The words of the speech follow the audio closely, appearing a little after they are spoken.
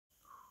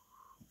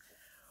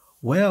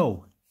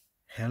Well,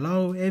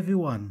 hello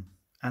everyone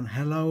and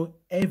hello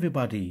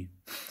everybody.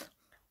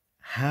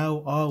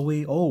 How are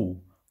we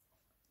all?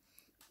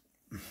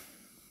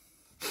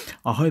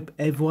 I hope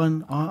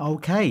everyone are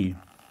okay.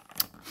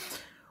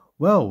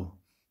 Well,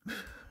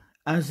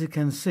 as you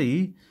can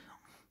see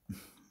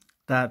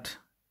that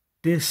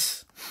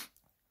this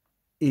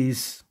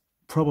is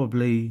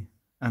probably,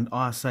 and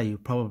I say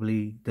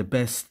probably, the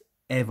best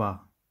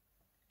ever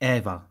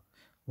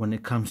when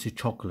it comes to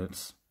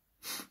chocolates.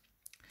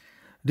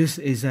 This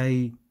is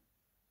a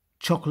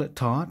chocolate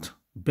tart,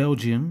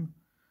 Belgian,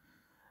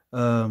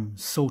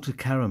 salted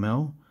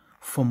caramel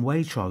from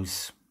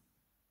Waitrose,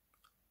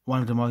 one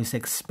of the most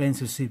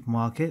expensive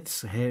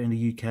supermarkets here in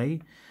the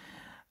UK.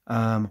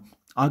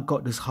 I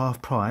got this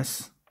half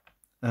price.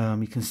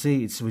 You can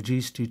see it's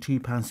reduced to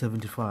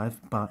 £2.75,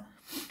 but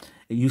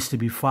it used to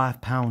be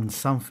 £5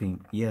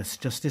 something. Yes,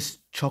 just this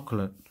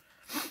chocolate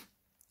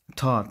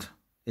tart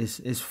is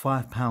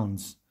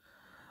 £5,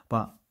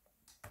 but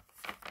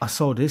I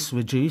saw this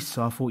reduced,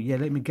 so I thought, yeah,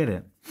 let me get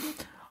it.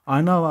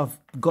 I know I've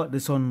got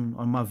this on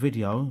my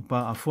video,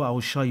 but I thought I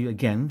would show you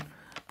again,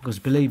 because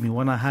believe me,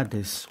 when I had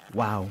this,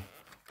 wow.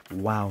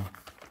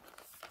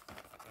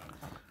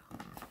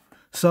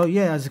 So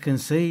yeah, as you can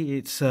see,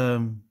 it's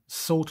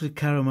salted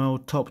caramel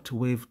topped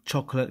with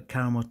chocolate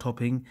caramel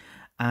topping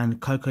and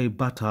cocoa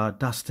butter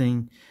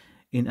dusting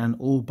in an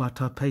all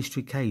butter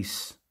pastry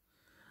case.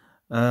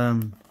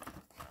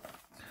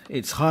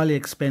 It's highly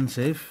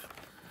expensive.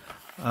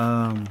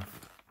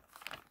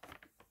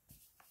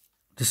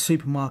 The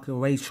supermarket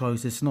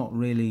Waitrose, it's not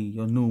really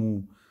your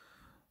normal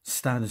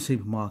standard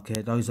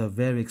supermarket. Those are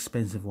very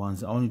expensive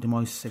ones. Only the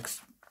most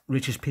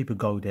richest people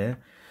go there.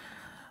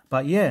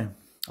 But yeah,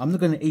 I'm not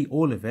going to eat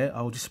all of it.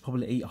 I'll just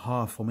probably eat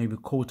half or maybe a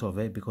quarter of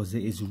it, because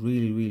it is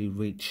really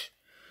rich.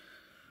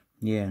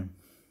 Yeah.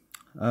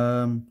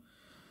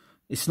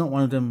 It's not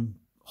one of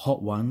them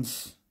hot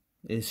ones.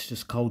 It's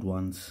just cold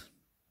ones.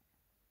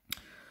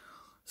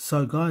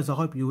 So guys, I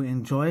hope you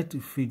enjoyed.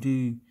 If you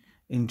do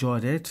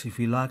enjoyed it, if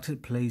you liked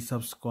it, please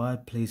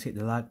subscribe, please hit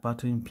the like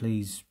button,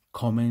 please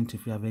comment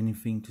if you have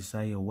anything to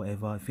say or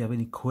whatever. If you have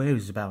any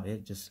queries about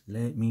it, just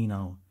let me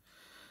know.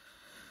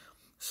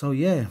 So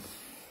yeah,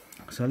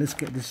 so let's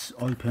get this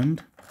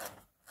opened.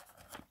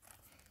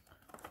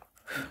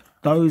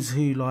 Those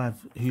who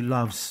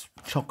loves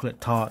chocolate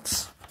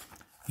tarts,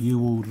 you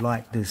will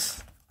like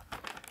this.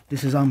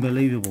 This is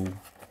unbelievable.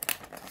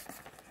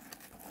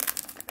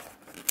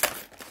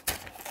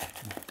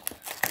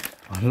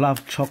 I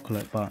love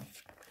chocolate, but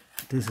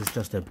this is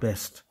just the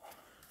best.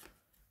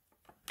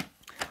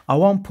 I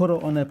won't put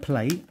it on a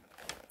plate.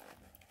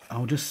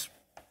 I'll just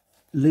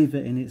leave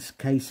it in its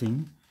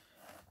casing.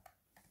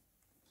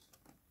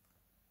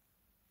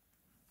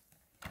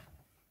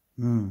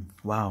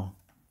 Wow.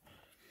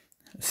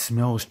 It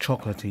smells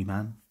chocolatey,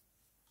 man.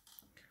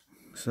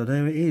 So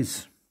there it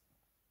is.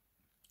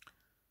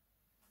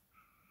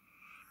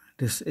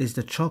 This is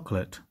the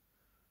chocolate.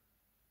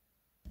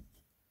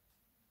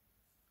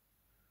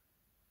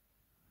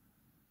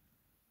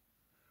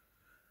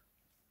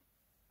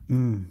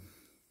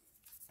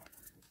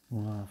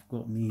 Well, I've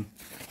got me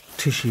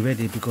tissue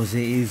ready, because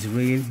it is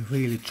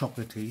really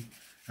chocolatey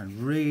and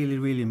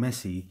really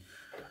messy.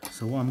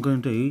 So what I'm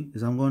going to do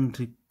is I'm going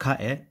to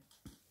cut it.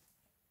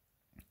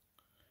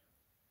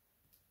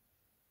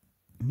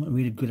 I'm not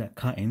really good at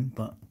cutting,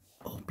 but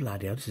oh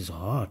bloody hell, this is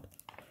hard.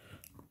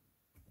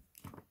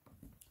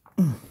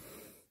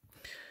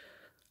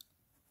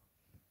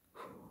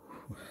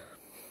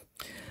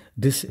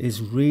 This is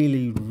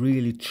really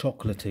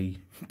chocolatey,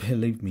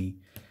 believe me.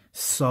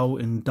 So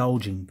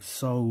indulging,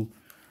 so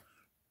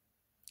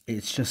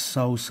it's just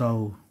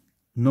so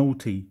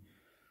naughty.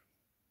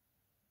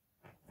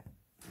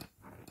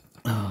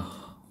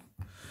 Oh,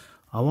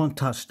 I won't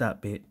touch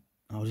that bit.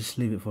 I'll just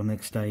leave it for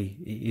next day.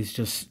 It is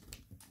just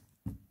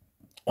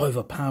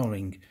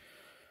overpowering.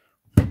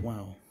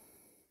 Wow.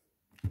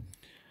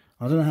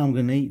 I don't know how I'm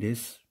going to eat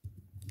this.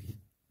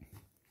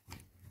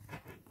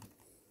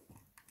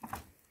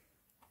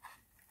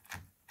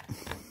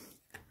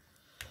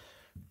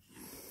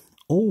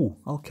 Oh,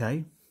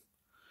 okay.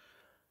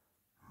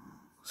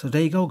 So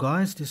there you go,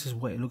 guys. This is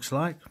what it looks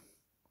like.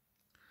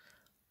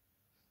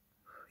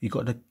 You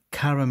got the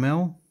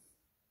caramel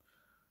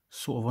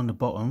sort of on the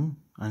bottom,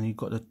 and you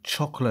got the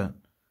chocolate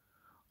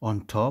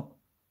on top,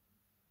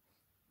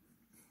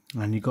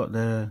 and you got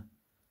the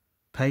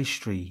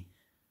pastry.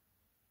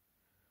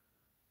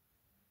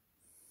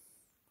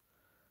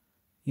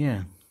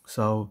 Yeah,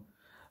 so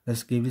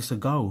let's give this a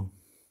go.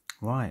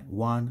 Right,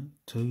 1,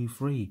 2,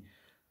 3.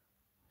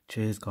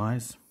 Cheers,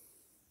 guys.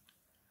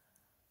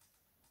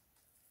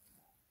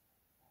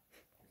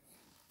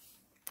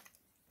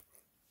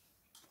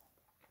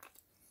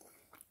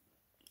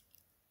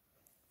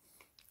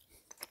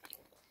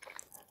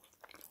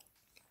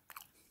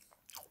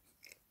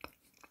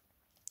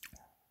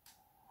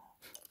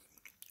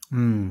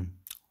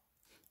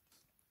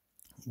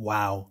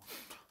 Wow.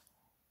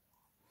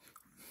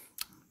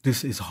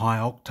 This is high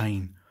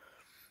octane.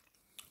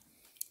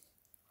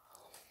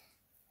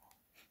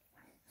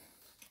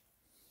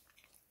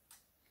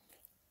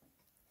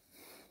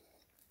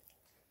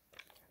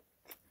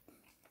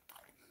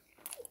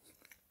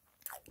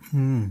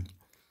 Mm.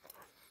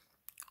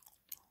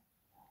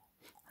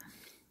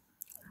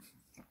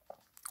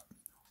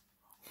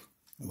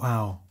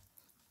 Wow,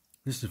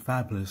 this is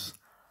fabulous.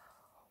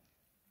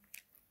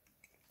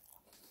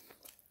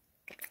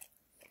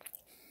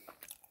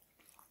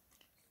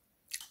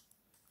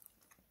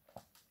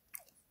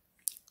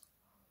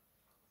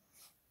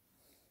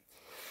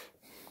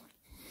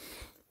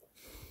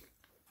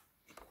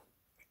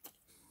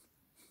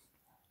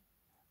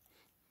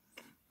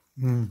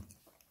 Mm.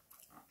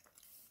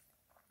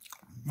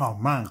 Oh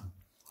man.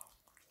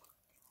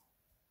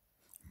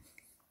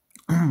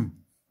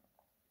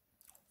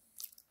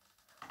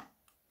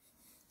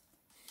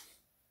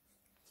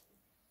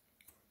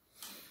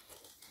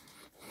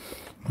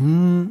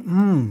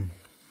 Mm.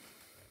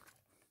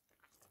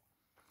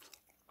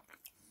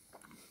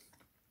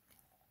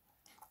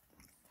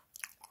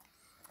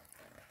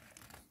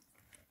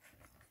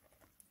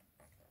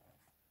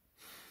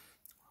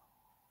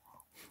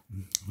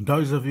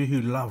 Those of you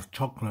who love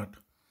chocolate,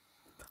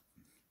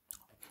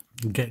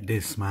 get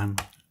this, man.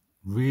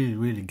 Really,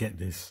 really get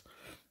this.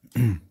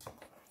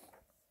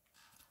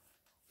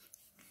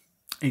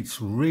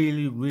 It's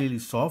really, really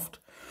soft.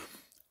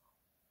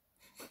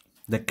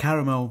 The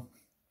caramel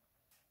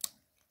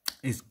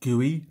is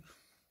gooey.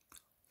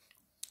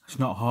 It's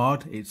not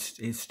hard.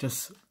 It's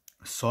just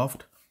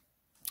soft.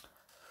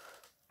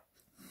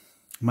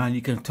 Man,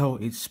 you can tell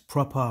it's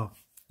proper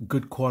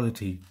good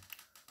quality.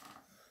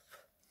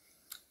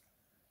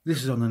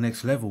 This is on the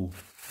next level.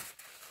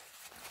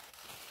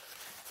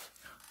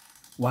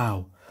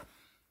 Wow.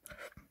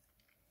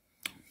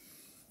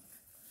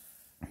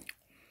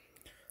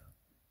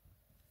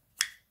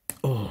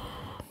 Oh.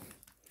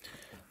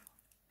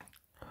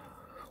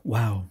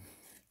 Wow.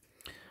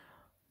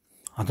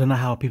 I don't know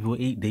how people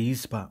eat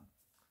these, but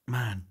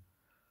man,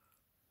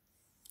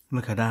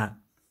 look at that.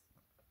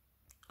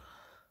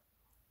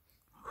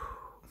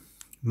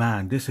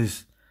 Man, this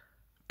is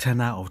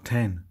 10 out of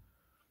 10.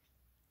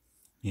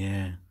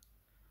 Yeah.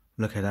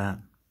 Look at that.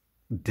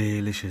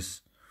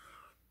 Delicious.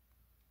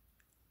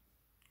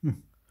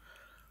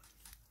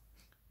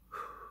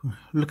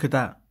 Look at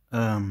that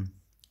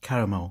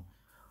caramel.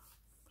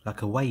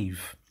 Like a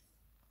wave.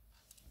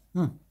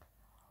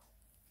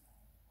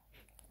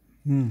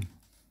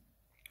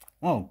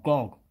 Oh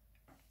God.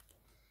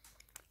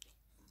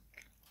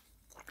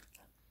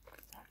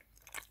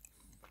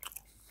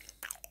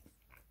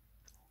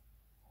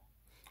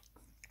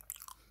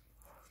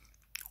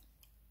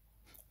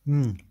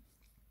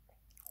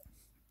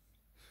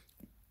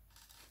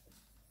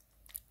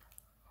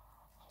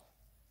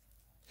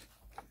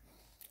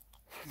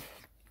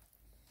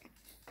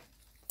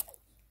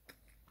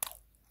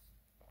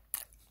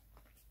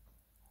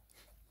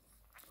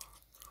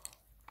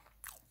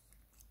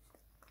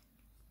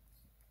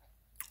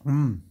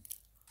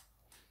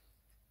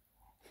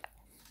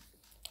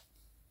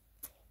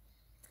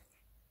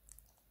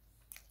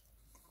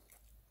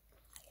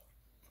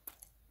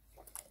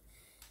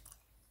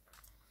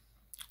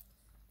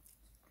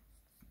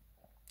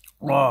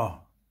 Oh.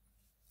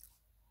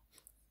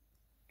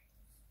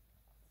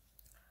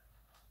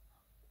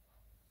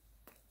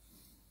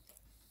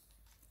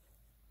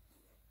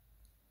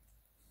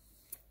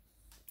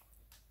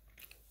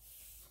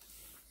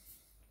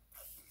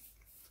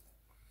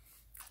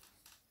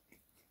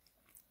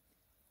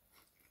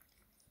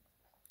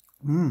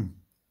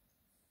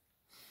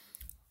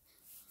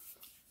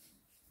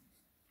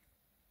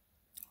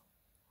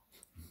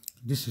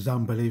 This is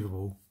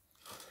unbelievable.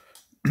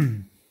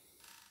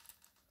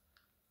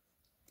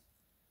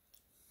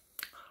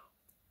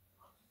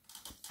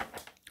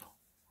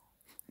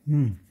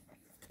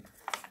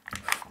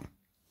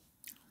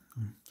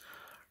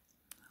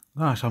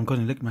 Gosh, I'm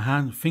going to lick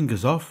my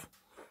fingers off.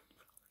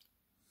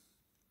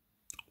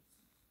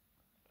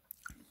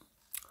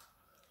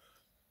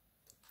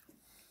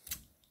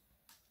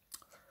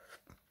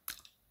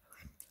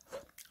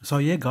 So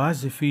yeah,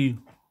 guys, if you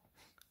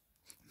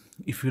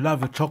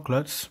love your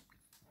chocolates,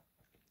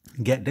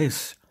 get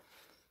this.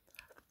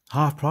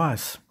 Half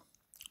price.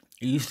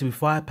 It used to be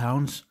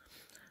 £5.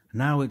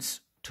 Now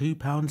it's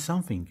 £2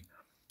 something.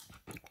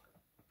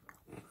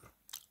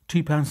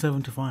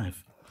 £2.75.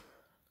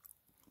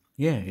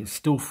 Yeah, it's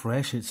still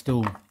fresh. It's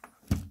still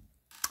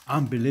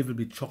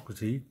unbelievably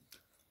chocolatey.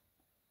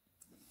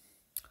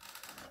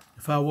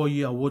 If I were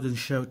you, I wouldn't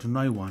show it to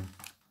no one.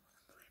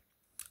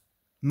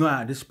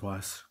 Not at this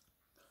price.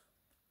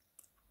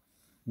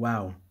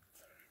 Wow.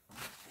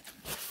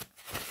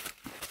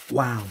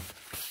 Wow.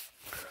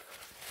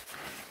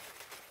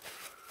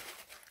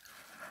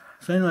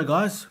 So anyway,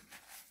 guys,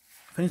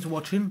 thanks for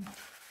watching.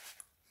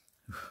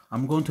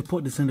 I'm going to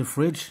put this in the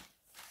fridge.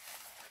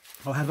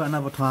 I'll have it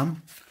another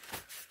time.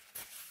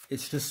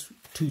 It's just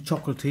too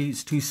chocolatey,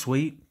 it's too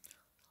sweet.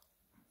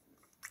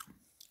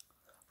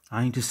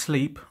 I need to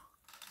sleep.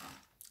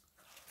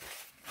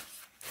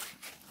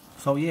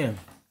 So yeah,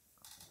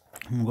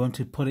 I'm going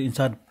to put it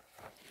inside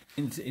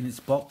in its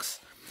box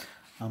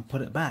and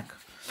put it back.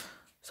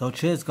 So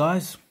cheers,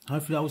 guys.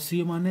 Hopefully I will see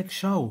you in my next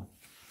show.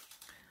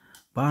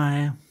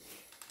 Bye.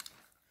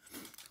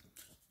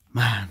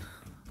 Man,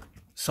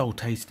 so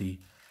tasty.